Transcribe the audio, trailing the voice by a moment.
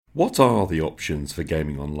What are the options for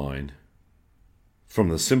gaming online? From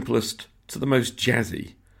the simplest to the most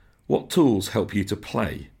jazzy, what tools help you to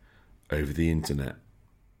play over the internet?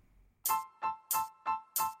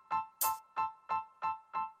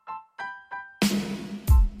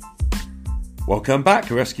 Welcome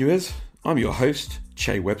back, Rescuers. I'm your host,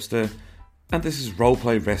 Che Webster, and this is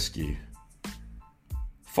Roleplay Rescue.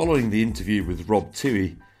 Following the interview with Rob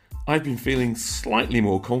Toohey, I've been feeling slightly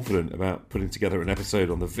more confident about putting together an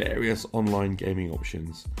episode on the various online gaming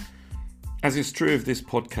options. As is true of this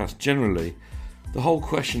podcast generally, the whole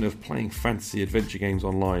question of playing fantasy adventure games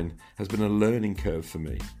online has been a learning curve for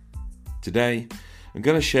me. Today, I'm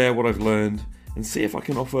going to share what I've learned and see if I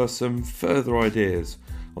can offer some further ideas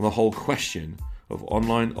on the whole question of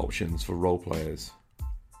online options for role players.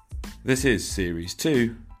 This is Series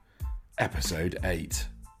 2, Episode 8.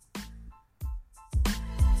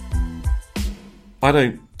 I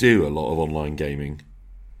don't do a lot of online gaming.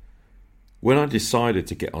 When I decided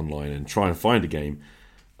to get online and try and find a game,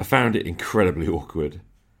 I found it incredibly awkward.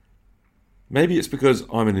 Maybe it's because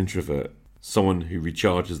I'm an introvert, someone who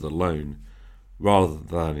recharges alone, rather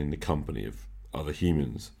than in the company of other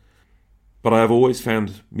humans. But I have always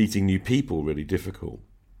found meeting new people really difficult.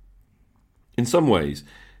 In some ways,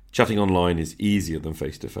 chatting online is easier than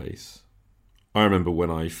face-to-face. I remember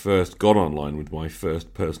when I first got online with my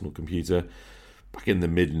first personal computer, back in the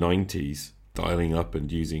mid-90s, dialing up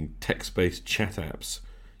and using text-based chat apps.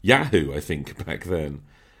 Yahoo, I think, back then.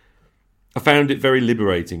 I found it very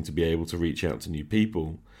liberating to be able to reach out to new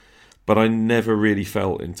people, but I never really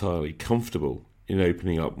felt entirely comfortable in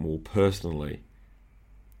opening up more personally.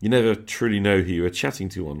 You never truly know who you are chatting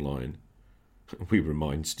to online. We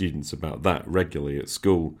remind students about that regularly at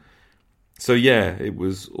school. So yeah, it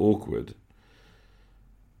was awkward.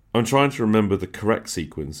 I'm trying to remember the correct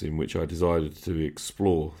sequence in which I decided to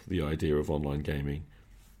explore the idea of online gaming.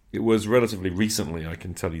 It was relatively recently, I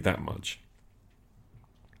can tell you that much.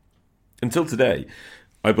 Until today,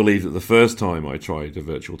 I believe that the first time I tried a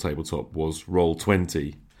virtual tabletop was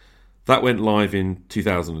Roll20. That went live in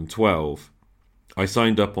 2012. I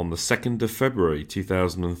signed up on the 2nd of February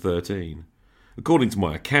 2013. According to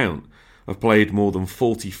my account, I've played more than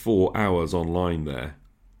 44 hours online there.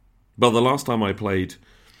 But the last time I played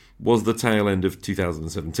was the tail end of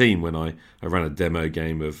 2017 when I ran a demo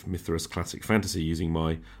game of Mithras Classic Fantasy using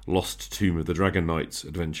my Lost Tomb of the Dragon Knights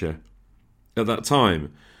adventure. At that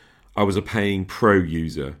time, I was a paying pro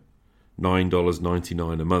user,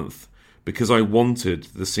 $9.99 a month, because I wanted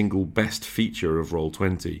the single best feature of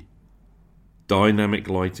Roll20, dynamic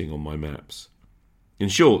lighting on my maps. In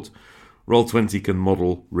short, Roll20 can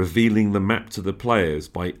model revealing the map to the players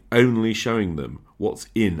by only showing them what's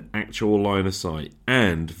in actual line of sight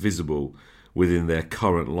and visible within their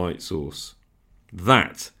current light source.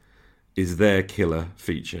 That is their killer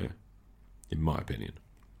feature, in my opinion.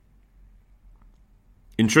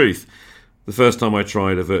 In truth, the first time I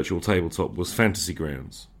tried a virtual tabletop was Fantasy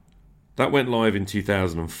Grounds. That went live in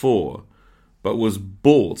 2004, but was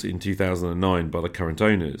bought in 2009 by the current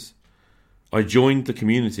owners. I joined the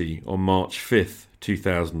community on March 5th,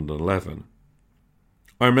 2011.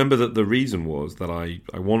 I remember that the reason was that I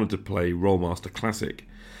wanted to play Rollmaster Classic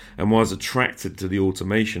and was attracted to the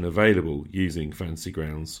automation available using Fantasy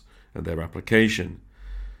Grounds and their application.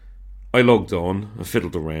 I logged on, I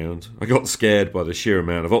fiddled around, I got scared by the sheer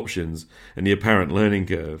amount of options and the apparent learning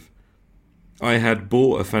curve. I had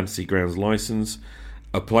bought a Fantasy Grounds license,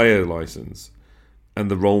 a player license,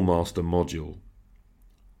 and the Rollmaster module.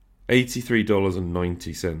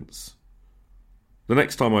 $83.90. The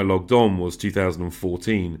next time I logged on was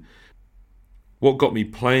 2014. What got me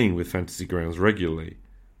playing with Fantasy Grounds regularly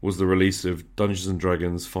was the release of Dungeons &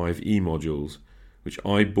 Dragons 5e modules, which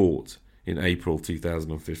I bought in April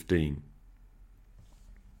 2015.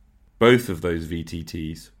 Both of those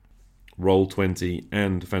VTTs, Roll20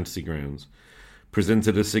 and Fantasy Grounds,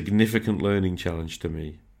 presented a significant learning challenge to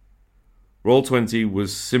me. Roll20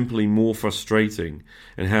 was simply more frustrating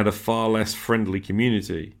and had a far less friendly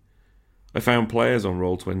community. I found players on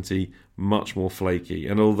Roll20 much more flaky,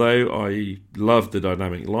 and although I loved the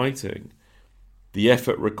dynamic lighting, the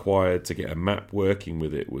effort required to get a map working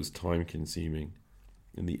with it was time-consuming.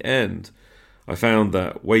 In the end, I found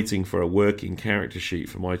that waiting for a working character sheet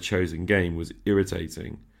for my chosen game was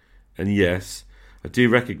irritating. And yes, I do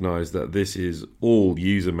recognise that this is all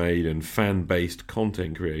user-made and fan-based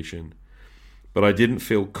content creation, but I didn't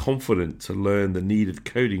feel confident to learn the needed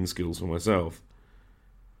coding skills for myself.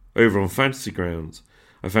 Over on Fantasy Grounds,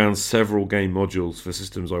 I found several game modules for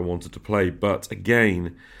systems I wanted to play, but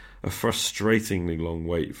again, a frustratingly long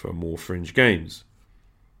wait for more fringe games.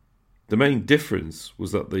 The main difference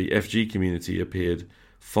was that the FG community appeared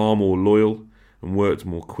far more loyal, and worked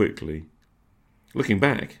more quickly. Looking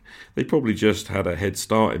back, they probably just had a head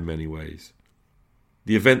start in many ways.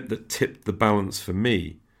 The event that tipped the balance for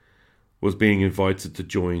me was being invited to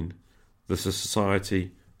join the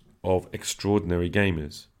Society of Extraordinary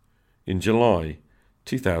Gamers in July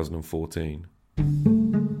 2014.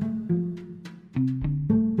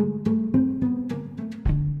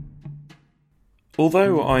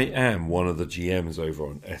 Although I am one of the GMs over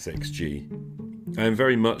on SXG, I am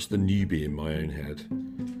very much the newbie in my own head.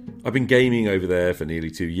 I've been gaming over there for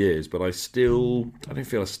nearly 2 years, but I don't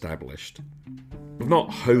feel established. I've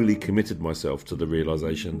not wholly committed myself to the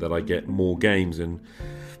realisation that I get more games and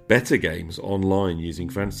better games online using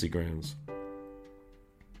Fantasy Grounds.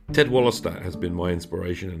 Ted Wallerstadt has been my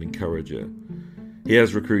inspiration and encourager. He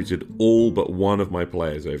has recruited all but one of my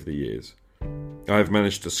players over the years. I have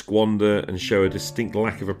managed to squander and show a distinct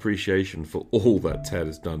lack of appreciation for all that Ted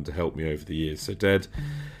has done to help me over the years. So Ted,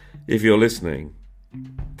 if you're listening,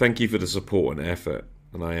 thank you for the support and effort,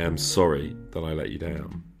 and I am sorry that I let you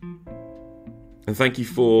down. And thank you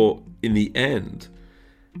for, in the end,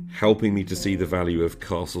 helping me to see the value of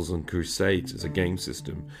Castles and Crusades as a game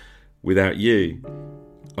system. Without you,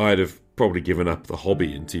 I'd have probably given up the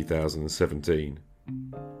hobby in 2017.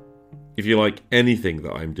 If you like anything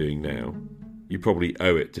that I'm doing now, you probably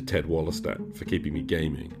owe it to Ted Wallerstadt for keeping me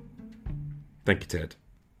gaming. Thank you, Ted.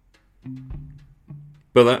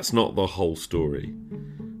 But that's not the whole story.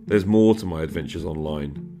 There's more to my adventures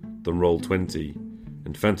online than Roll20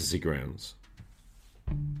 and Fantasy Grounds.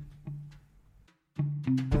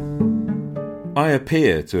 I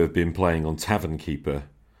appear to have been playing on Tavern Keeper,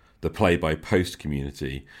 the play-by-post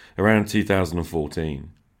community, around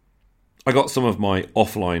 2014. I got some of my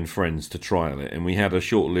offline friends to trial it, and we had a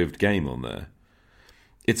short-lived game on there.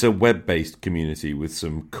 It's a web-based community with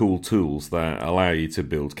some cool tools that allow you to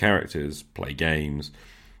build characters, play games,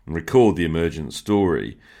 and record the emergent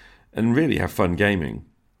story, and really have fun gaming.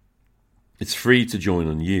 It's free to join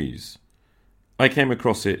and use. I came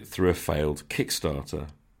across it through a failed Kickstarter.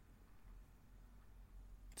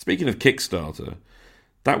 Speaking of Kickstarter,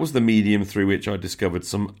 that was the medium through which I discovered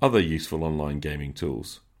some other useful online gaming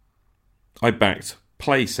tools. I backed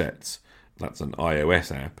Playsets, that's an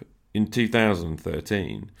iOS app, in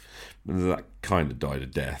 2013. That kind of died a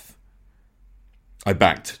death. I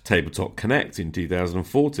backed Tabletop Connect in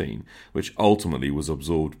 2014, which ultimately was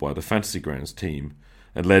absorbed by the Fantasy Grounds team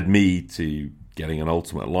and led me to getting an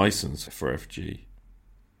ultimate license for FG.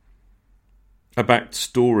 I backed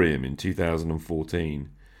Storium in 2014.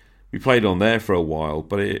 We played on there for a while,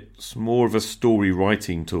 but it's more of a story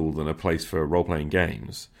writing tool than a place for role-playing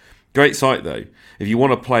games. Great site though. If you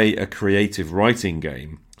want to play a creative writing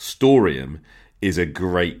game, Storium is a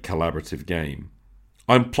great collaborative game.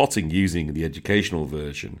 I'm plotting using the educational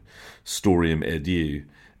version, Storium Edu,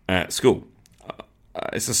 at school.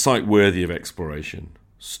 It's a site worthy of exploration.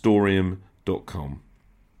 Storium.com.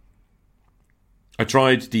 I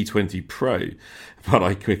tried D20 Pro, but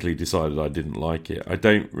I quickly decided I didn't like it. I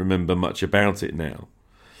don't remember much about it now.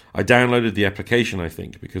 I downloaded the application, I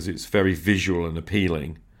think, because it's very visual and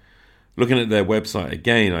appealing. Looking at their website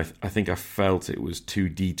again, I think I felt it was too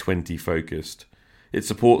D20 focused. It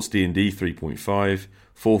supports D&D 3.5,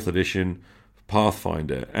 4th edition,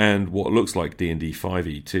 Pathfinder, and what looks like D&D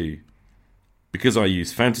 5e too. Because I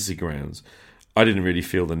use Fantasy Grounds, I didn't really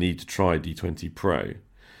feel the need to try D20 Pro.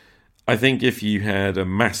 I think if you had a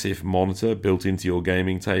massive monitor built into your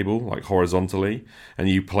gaming table, like horizontally, and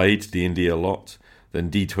you played D&D a lot, then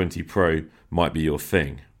D20 Pro might be your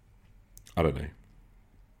thing. I don't know.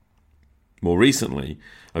 More recently,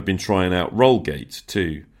 I've been trying out Rollgate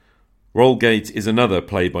too. Rollgate is another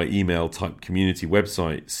play-by-email type community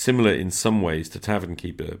website, similar in some ways to Tavern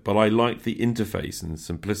Keeper, but I like the interface and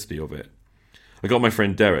simplicity of it. I got my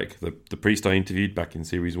friend Derek, the priest I interviewed back in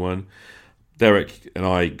Series 1. Derek and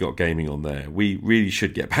I got gaming on there. We really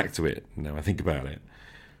should get back to it, now I think about it.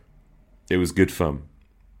 It was good fun.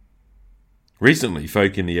 Recently,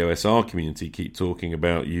 folk in the OSR community keep talking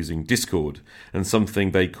about using Discord and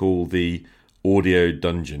something they call the Audio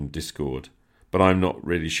Dungeon Discord, but I'm not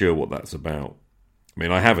really sure what that's about. I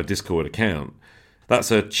mean, I have a Discord account.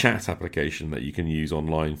 That's a chat application that you can use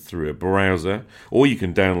online through a browser, or you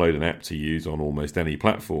can download an app to use on almost any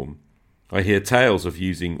platform. I hear tales of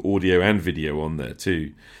using audio and video on there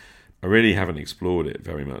too. I really haven't explored it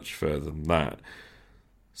very much further than that.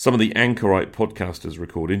 Some of the anchorite podcasters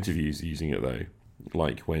record interviews using it though,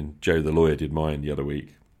 like when Joe the Lawyer did mine the other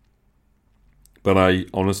week. But I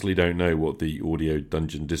honestly don't know what the Audio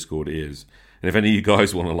Dungeon Discord is. And if any of you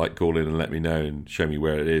guys want to call in and let me know and show me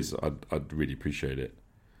where it is, I'd really appreciate it.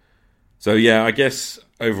 So yeah, I guess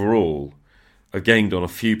overall, I've gamed on a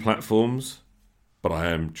few platforms, but I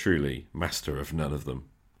am truly master of none of them.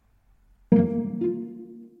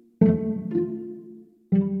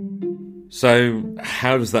 So,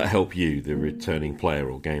 how does that help you, the returning player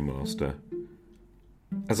or game master?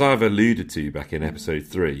 As I've alluded to back in episode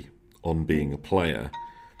 3, on being a player,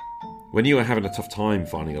 when you are having a tough time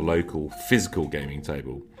finding a local physical gaming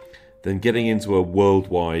table, then getting into a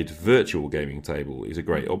worldwide virtual gaming table is a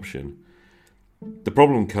great option. The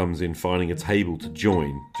problem comes in finding a table to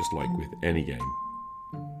join, just like with any game.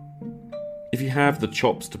 If you have the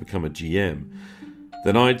chops to become a GM,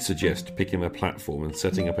 then I'd suggest picking a platform and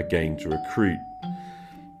setting up a game to recruit.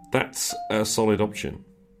 That's a solid option.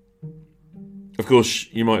 Of course,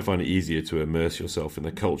 you might find it easier to immerse yourself in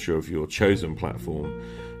the culture of your chosen platform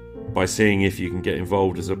by seeing if you can get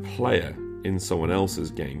involved as a player in someone else's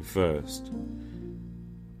game first.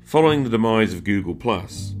 Following the demise of Google+,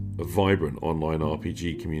 a vibrant online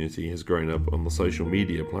RPG community has grown up on the social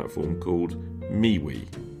media platform called MeWe.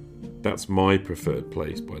 That's my preferred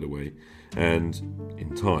place, by the way, and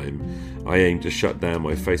in time, I aim to shut down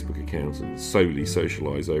my Facebook account and solely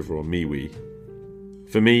socialise over on MeWe.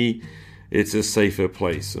 For me, it's a safer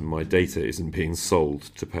place and my data isn't being sold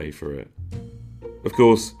to pay for it. Of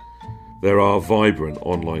course, there are vibrant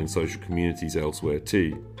online social communities elsewhere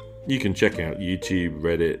too. You can check out YouTube,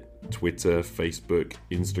 Reddit, Twitter, Facebook,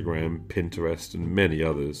 Instagram, Pinterest, and many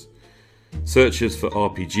others. Searches for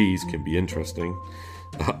RPGs can be interesting.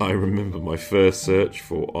 I remember my first search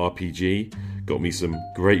for RPG got me some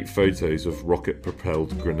great photos of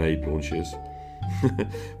rocket-propelled grenade launchers.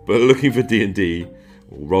 But looking for D&D,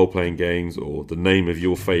 or role-playing games, or the name of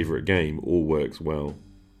your favourite game all works well.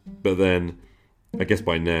 But then, I guess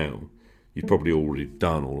by now, you've probably already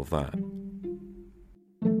done all of that.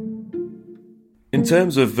 In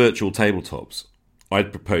terms of virtual tabletops,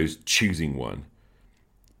 I'd propose choosing one.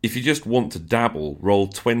 If you just want to dabble,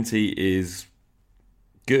 Roll20 is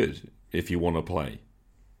good if you want to play.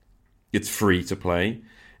 It's free to play,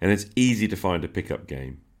 and it's easy to find a pickup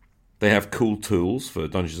game. They have cool tools for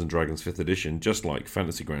Dungeons & Dragons 5th edition, just like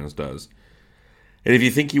Fantasy Grounds does. And if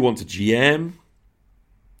you think you want to GM,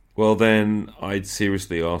 well then I'd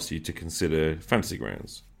seriously ask you to consider Fantasy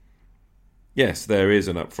Grounds. Yes, there is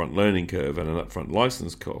an upfront learning curve and an upfront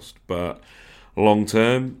license cost, but long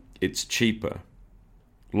term, it's cheaper.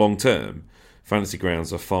 Long term, Fantasy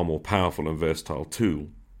Grounds are a far more powerful and versatile tool.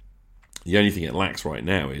 The only thing it lacks right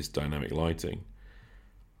now is dynamic lighting.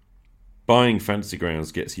 Buying Fantasy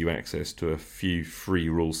Grounds gets you access to a few free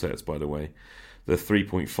rule sets, by the way. The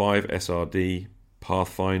 3.5 SRD,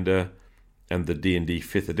 Pathfinder, and the D&D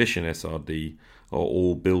 5th edition SRD are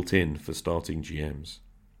all built in for starting GMs.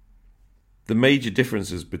 The major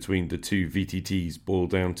differences between the two VTTs boil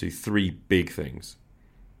down to three big things.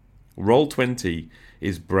 Roll20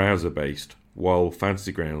 is browser-based, while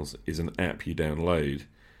Fantasy Grounds is an app you download.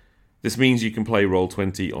 This means you can play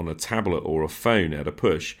Roll20 on a tablet or a phone at a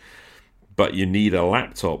push, but you need a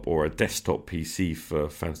laptop or a desktop PC for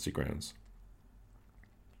Fantasy Grounds.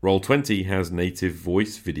 Roll20 has native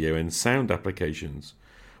voice, video and sound applications,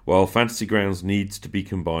 while Fantasy Grounds needs to be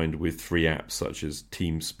combined with free apps such as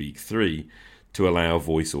TeamSpeak 3 to allow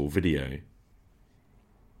voice or video.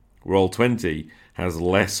 Roll20 has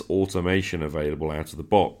less automation available out of the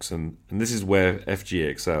box, and this is where FG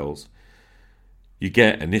excels. You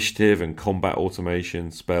get initiative and combat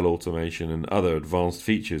automation, spell automation, and other advanced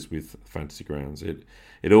features with Fantasy Grounds.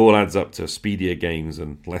 It all adds up to speedier games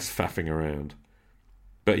and less faffing around.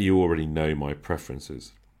 But you already know my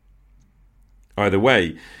preferences. Either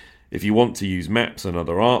way, if you want to use maps and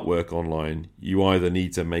other artwork online, you either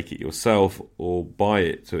need to make it yourself or buy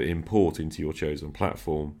it to import into your chosen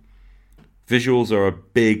platform. Visuals are a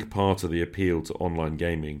big part of the appeal to online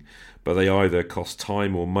gaming, but they either cost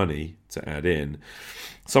time or money to add in.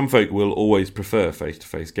 Some folk will always prefer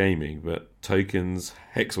face-to-face gaming, but tokens,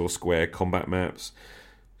 hex or square combat maps,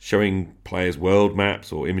 showing players world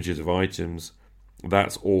maps or images of items,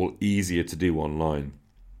 that's all easier to do online.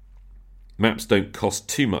 Maps don't cost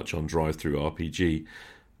too much on Drive-Thru RPG,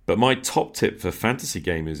 but my top tip for fantasy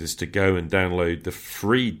gamers is to go and download the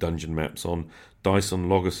free dungeon maps on Dyson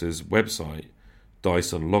Logos' website,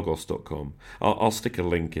 dysonlogos.com. I'll stick a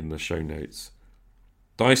link in the show notes.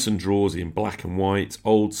 Dyson draws in black and white,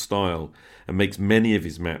 old style, and makes many of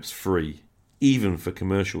his maps free, even for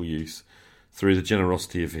commercial use, through the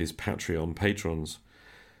generosity of his Patreon patrons.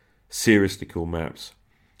 Seriously cool maps.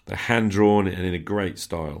 They're hand-drawn and in a great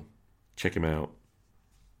style. Check him out.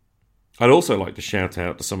 I'd also like to shout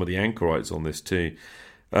out to some of the anchorites on this too.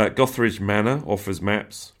 Gothridge Manor offers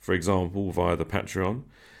maps, for example, via the Patreon,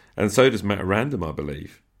 and so does Matt Random, I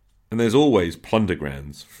believe. And there's always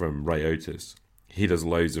Plundergrounds from Ray Otis. He does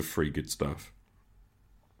loads of free good stuff.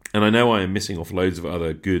 And I know I am missing off loads of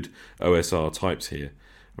other good OSR types here.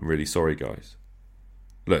 I'm really sorry, guys.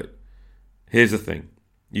 Look, here's the thing.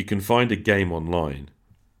 You can find a game online.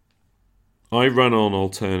 I run on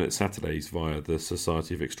alternate Saturdays via the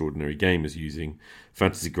Society of Extraordinary Gamers using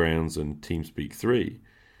Fantasy Grounds and TeamSpeak 3.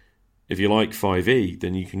 If you like 5e,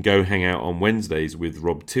 then you can go hang out on Wednesdays with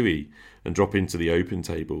Rob Toohey and drop into the open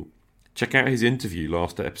table. Check out his interview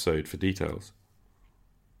last episode for details.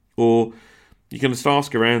 Or you can just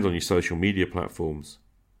ask around on your social media platforms.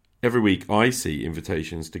 Every week I see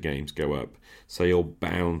invitations to games go up, so you're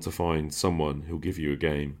bound to find someone who'll give you a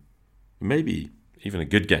game. Maybe even a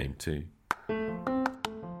good game too.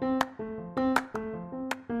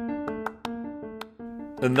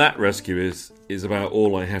 And that, rescuers, is about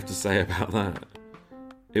all I have to say about that.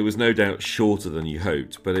 It was no doubt shorter than you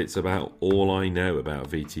hoped, but it's about all I know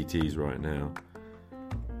about VTTs right now.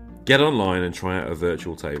 Get online and try out a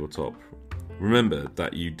virtual tabletop. Remember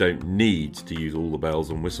that you don't need to use all the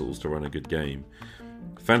bells and whistles to run a good game.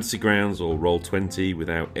 Fantasy Grounds or Roll20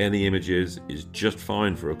 without any images is just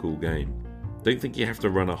fine for a cool game. Don't think you have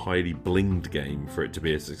to run a highly blinged game for it to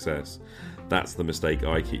be a success. That's the mistake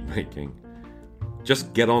I keep making.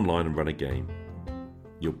 Just get online and run a game.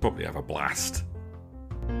 You'll probably have a blast.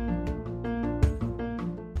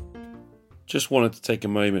 Just wanted to take a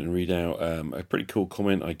moment and read out a pretty cool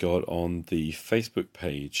comment I got on the Facebook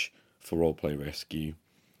page for Roleplay Rescue.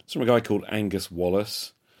 It's from a guy called Angus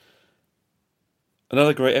Wallace.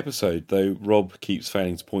 Another great episode, though Rob keeps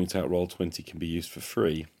failing to point out Roll20 can be used for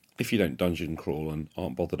free if you don't dungeon crawl and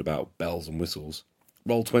aren't bothered about bells and whistles.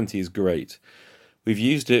 Roll20 is great. We've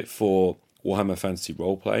used it for Warhammer Fantasy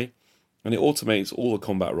Roleplay, and it automates all the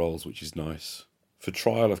combat rolls, which is nice. For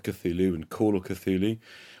Trial of Cthulhu and Call of Cthulhu,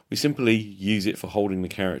 we simply use it for holding the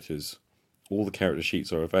characters. All the character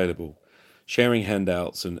sheets are available, sharing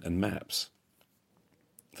handouts and maps.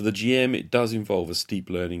 For the GM, it does involve a steep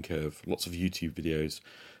learning curve, lots of YouTube videos,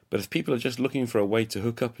 but if people are just looking for a way to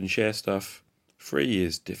hook up and share stuff, free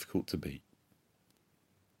is difficult to beat.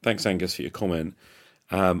 Thanks, Angus, for your comment.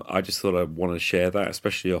 I just thought I'd want to share that,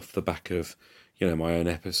 especially off the back of, my own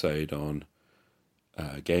episode on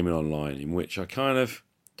gaming online, in which I kind of,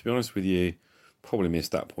 to be honest with you, probably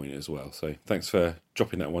missed that point as well. So thanks for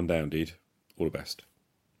dropping that one down, dude. All the best.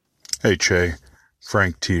 Hey, Che.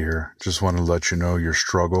 Frank T here. Just want to let you know your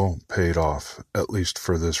struggle paid off, at least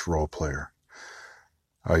for this role player.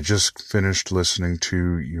 I just finished listening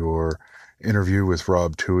to your interview with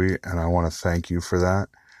Rob Toohey, and I want to thank you for that.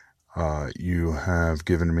 You have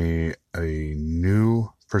given me a new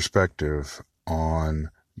perspective on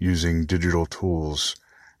using digital tools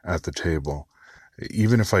at the table.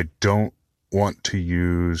 Even if I don't want to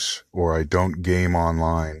use or I don't game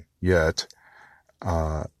online yet,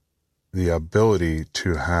 the ability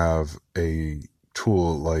to have a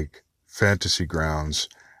tool like Fantasy Grounds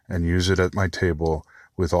and use it at my table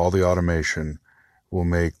with all the automation will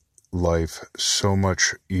make life so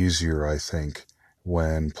much easier, I think,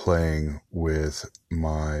 when playing with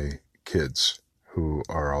my kids, who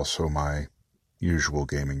are also my usual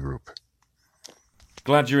gaming group.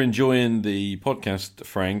 Glad you're enjoying the podcast,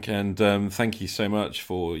 Frank, and thank you so much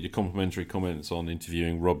for your complimentary comments on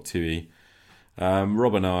interviewing Rob Toohey.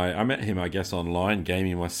 Rob and I met him, I guess, online,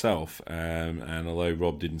 gaming myself, and although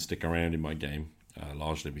Rob didn't stick around in my game,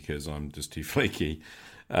 largely because I'm just too flaky,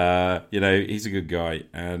 he's a good guy,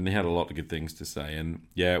 and he had a lot of good things to say, and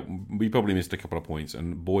yeah, we probably missed a couple of points,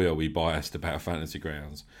 and boy are we biased about Fantasy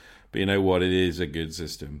Grounds, but you know what, it is a good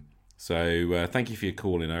system. So thank you for your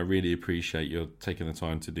call in. I really appreciate your taking the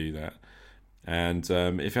time to do that. And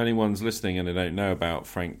if anyone's listening and they don't know about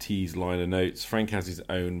Frank T's Liner Notes, Frank has his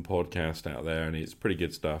own podcast out there, and it's pretty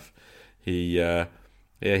good stuff. He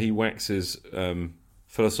waxes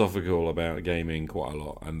philosophical about gaming quite a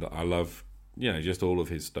lot, and I love just all of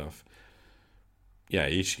his stuff. Yeah,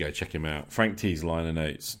 you should go check him out. Frank T's Liner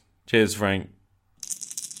Notes. Cheers, Frank.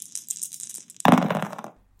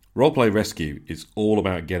 Roleplay Rescue is all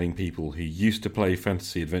about getting people who used to play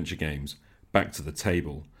fantasy adventure games back to the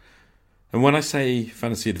table. And when I say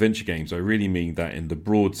fantasy adventure games, I really mean that in the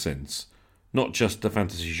broad sense. Not just the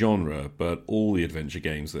fantasy genre, but all the adventure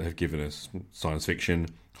games that have given us science fiction,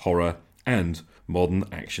 horror, and modern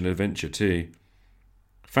action adventure too.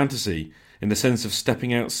 Fantasy, in the sense of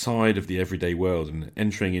stepping outside of the everyday world and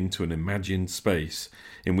entering into an imagined space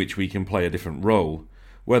in which we can play a different role,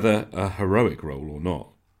 whether a heroic role or not.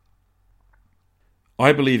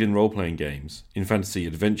 I believe in role-playing games, in fantasy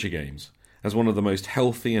adventure games, as one of the most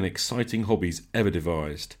healthy and exciting hobbies ever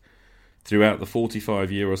devised. Throughout the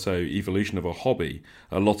 45-year or so evolution of a hobby,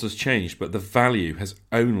 a lot has changed, but the value has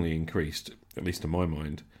only increased, at least in my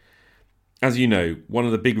mind. As you know, one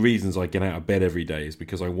of the big reasons I get out of bed every day is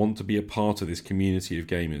because I want to be a part of this community of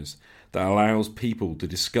gamers that allows people to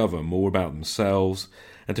discover more about themselves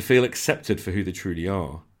and to feel accepted for who they truly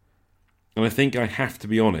are. And I think I have to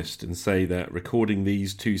be honest and say that recording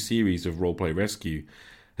these 2 series of Roleplay Rescue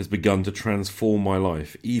has begun to transform my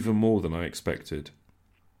life even more than I expected.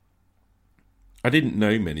 I didn't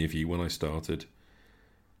know many of you when I started.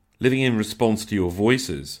 Living in response to your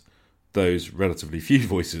voices, those relatively few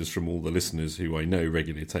voices from all the listeners who I know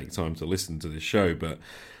regularly take time to listen to this show, but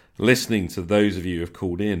listening to those of you who have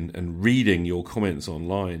called in and reading your comments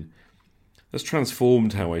online has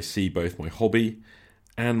transformed how I see both my hobby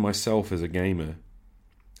and myself as a gamer.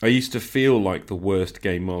 I used to feel like the worst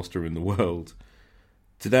game master in the world.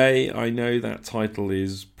 Today, I know that title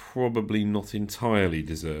is probably not entirely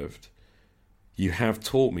deserved. You have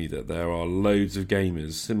taught me that there are loads of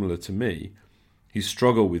gamers similar to me who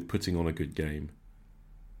struggle with putting on a good game.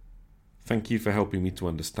 Thank you for helping me to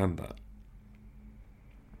understand that.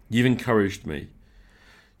 You've encouraged me.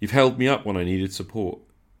 You've held me up when I needed support.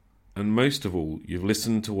 And most of all, you've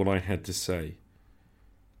listened to what I had to say.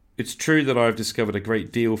 It's true that I've discovered a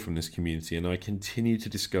great deal from this community, and I continue to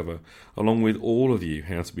discover, along with all of you,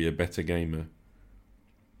 how to be a better gamer.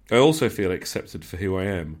 I also feel accepted for who I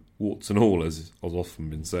am, warts and all, as has often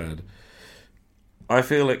been said. I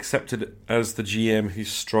feel accepted as the GM who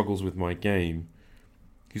struggles with my game,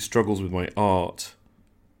 who struggles with my art,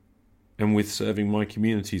 and with serving my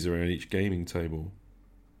communities around each gaming table.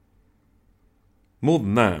 More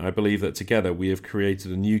than that, I believe that together we have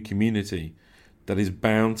created a new community that is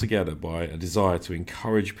bound together by a desire to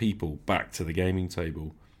encourage people back to the gaming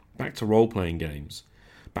table, back to role-playing games,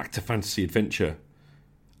 back to fantasy adventure,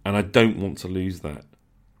 and I don't want to lose that.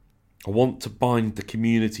 I want to bind the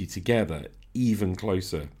community together even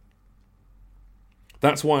closer.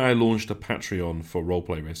 That's why I launched a Patreon for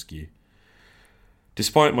Roleplay Rescue.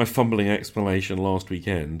 Despite my fumbling explanation last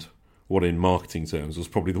weekend, what in marketing terms was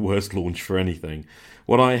probably the worst launch for anything,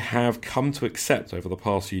 what I have come to accept over the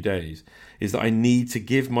past few days is that I need to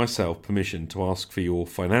give myself permission to ask for your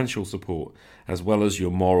financial support as well as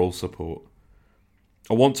your moral support.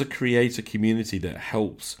 I want to create a community that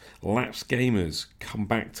helps lapsed gamers come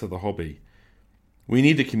back to the hobby. We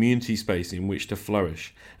need a community space in which to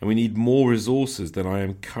flourish, and we need more resources than I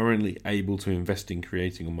am currently able to invest in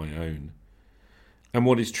creating on my own. And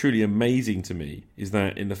what is truly amazing to me is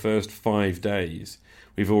that in the first 5 days,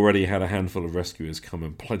 we've already had a handful of rescuers come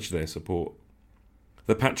and pledge their support.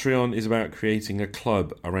 The Patreon is about creating a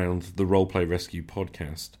club around the Roleplay Rescue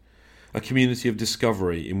podcast, a community of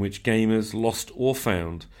discovery in which gamers, lost or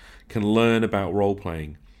found, can learn about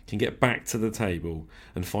role-playing, can get back to the table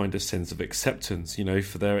and find a sense of acceptance,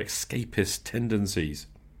 for their escapist tendencies.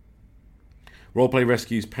 Roleplay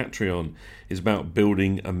Rescue's Patreon is about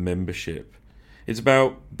building a membership. It's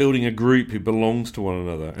about building a group who belongs to one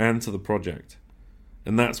another and to the project.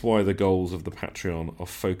 And that's why the goals of the Patreon are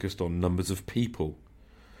focused on numbers of people,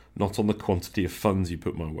 not on the quantity of funds you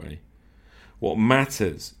put my way. What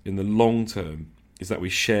matters in the long term is that we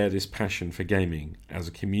share this passion for gaming as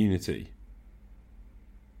a community.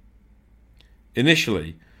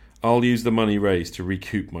 Initially, I'll use the money raised to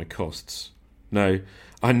recoup my costs. No,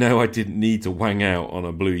 I know I didn't need to wang out on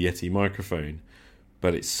a Blue Yeti microphone,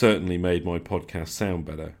 but it certainly made my podcast sound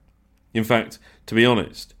better. In fact, to be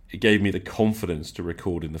honest, it gave me the confidence to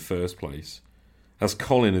record in the first place. As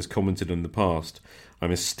Colin has commented in the past,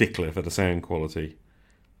 I'm a stickler for the sound quality.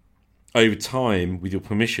 Over time, with your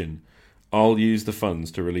permission, I'll use the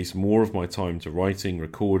funds to release more of my time to writing,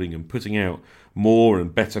 recording and putting out more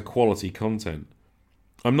and better quality content.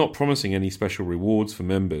 I'm not promising any special rewards for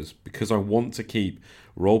members because I want to keep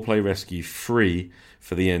Roleplay Rescue free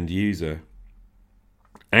for the end user.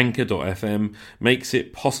 Anchor.fm makes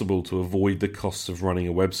it possible to avoid the costs of running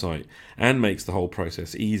a website and makes the whole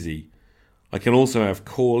process easy. I can also have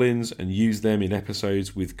call-ins and use them in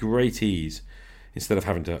episodes with great ease instead of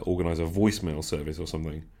having to organise a voicemail service or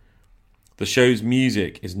something. The show's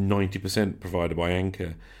music is 90% provided by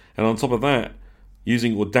Anchor, and on top of that,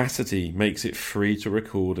 using Audacity makes it free to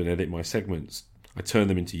record and edit my segments. I turn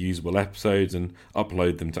them into usable episodes and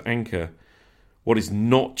upload them to Anchor. What is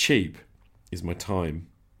not cheap is my time.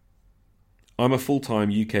 I'm a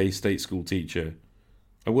full-time UK state school teacher.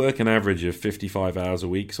 I work an average of 55 hours a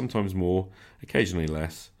week, sometimes more, occasionally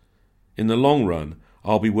less. In the long run,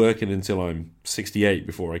 I'll be working until I'm 68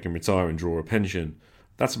 before I can retire and draw a pension.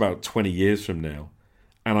 That's about 20 years from now.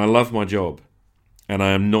 And I love my job. And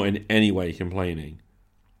I am not in any way complaining.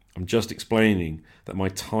 I'm just explaining that my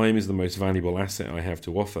time is the most valuable asset I have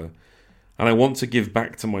to offer, and I want to give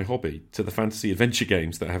back to my hobby, to the fantasy adventure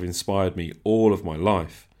games that have inspired me all of my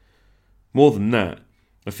life. More than that,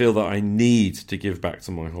 I feel that I need to give back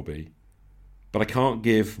to my hobby, but I can't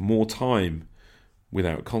give more time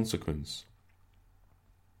without consequence.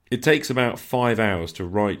 It takes about 5 hours to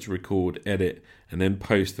write, record, edit, and then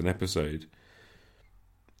post an episode.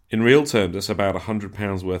 In real terms, that's about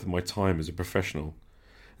 £100 worth of my time as a professional.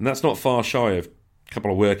 And that's not far shy of a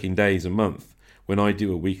couple of working days a month when I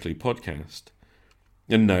do a weekly podcast.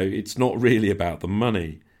 And no, it's not really about the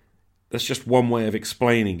money. That's just one way of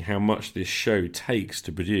explaining how much this show takes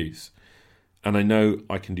to produce. And I know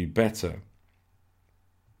I can do better.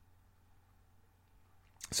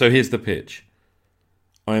 So here's the pitch.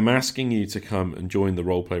 I am asking you to come and join the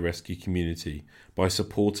Roleplay Rescue community by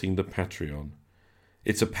supporting the Patreon.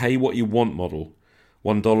 It's a pay-what-you-want model.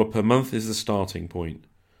 $1 per month is the starting point.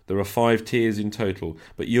 There are 5 tiers in total,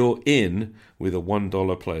 but you're in with a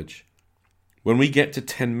 $1 pledge. When we get to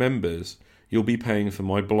 10 members, you'll be paying for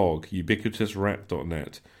my blog,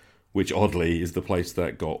 ubiquitousrat.net, which oddly is the place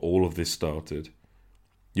that got all of this started.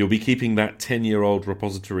 You'll be keeping that 10-year-old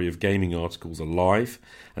repository of gaming articles alive,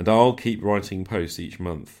 and I'll keep writing posts each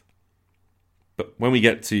month. But when we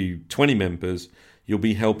get to 20 members, you'll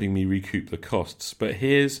be helping me recoup the costs. But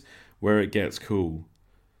here's where it gets cool.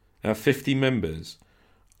 At 50 members,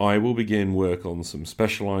 I will begin work on some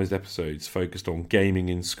specialised episodes focused on gaming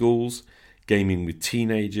in schools, gaming with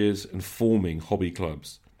teenagers, and forming hobby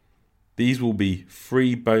clubs. These will be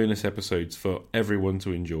free bonus episodes for everyone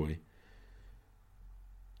to enjoy.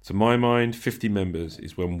 To my mind, 50 members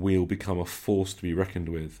is when we'll become a force to be reckoned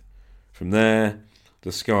with. From there,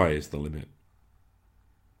 the sky is the limit.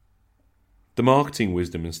 The marketing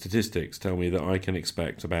wisdom and statistics tell me that I can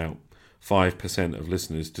expect about 5% of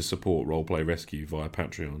listeners to support Roleplay Rescue via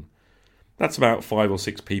Patreon. That's about 5 or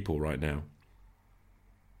 6 people right now.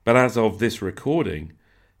 But as of this recording,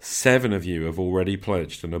 7 of you have already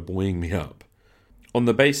pledged and are buoying me up. On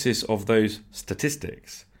the basis of those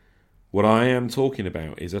statistics, what I am talking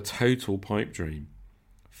about is a total pipe dream.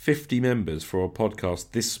 50 members for a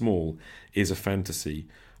podcast this small is a fantasy,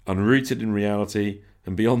 unrooted in reality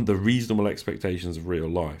and beyond the reasonable expectations of real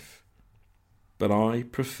life. But I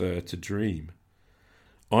prefer to dream.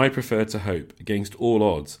 I prefer to hope, against all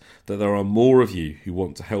odds, that there are more of you who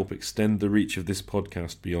want to help extend the reach of this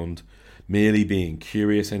podcast beyond merely being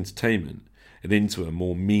curious entertainment and into a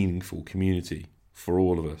more meaningful community for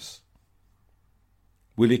all of us.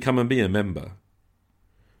 Will you come and be a member?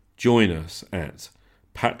 Join us at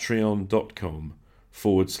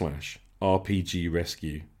patreon.com/RPG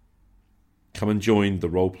Rescue. Come and join the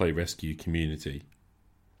Roleplay Rescue community.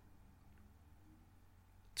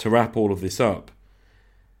 To wrap all of this up,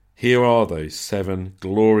 here are those 7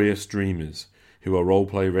 glorious dreamers who are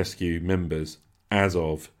Roleplay Rescue members as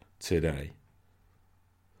of today.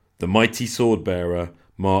 The mighty sword bearer,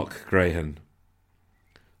 Mark Graham.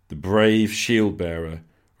 The brave shield bearer,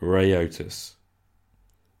 Ray Otis.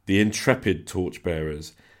 The intrepid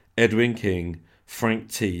torchbearers, Edwin King,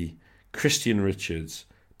 Frank T, Christian Richards,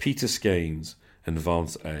 Peter Skanes, and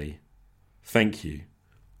Vance A. Thank you,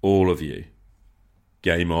 all of you.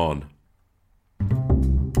 Game on.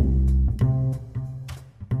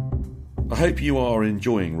 I hope you are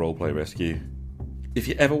enjoying Roleplay Rescue. If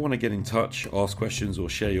you ever want to get in touch, ask questions or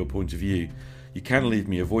share your point of view, you can leave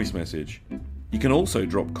me a voice message. You can also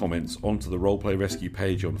drop comments onto the Roleplay Rescue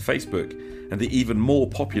page on Facebook and the even more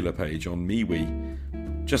popular page on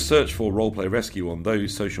MeWe. Just search for Roleplay Rescue on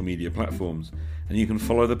those social media platforms and you can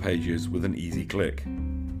follow the pages with an easy click.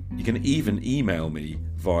 You can even email me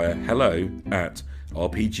via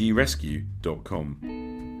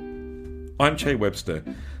hello@rpgrescue.com. I'm Che Webster.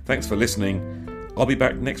 Thanks for listening. I'll be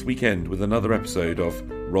back next weekend with another episode of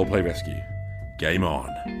Roleplay Rescue. Game on.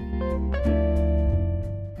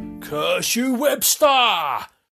 Curse you, Webster!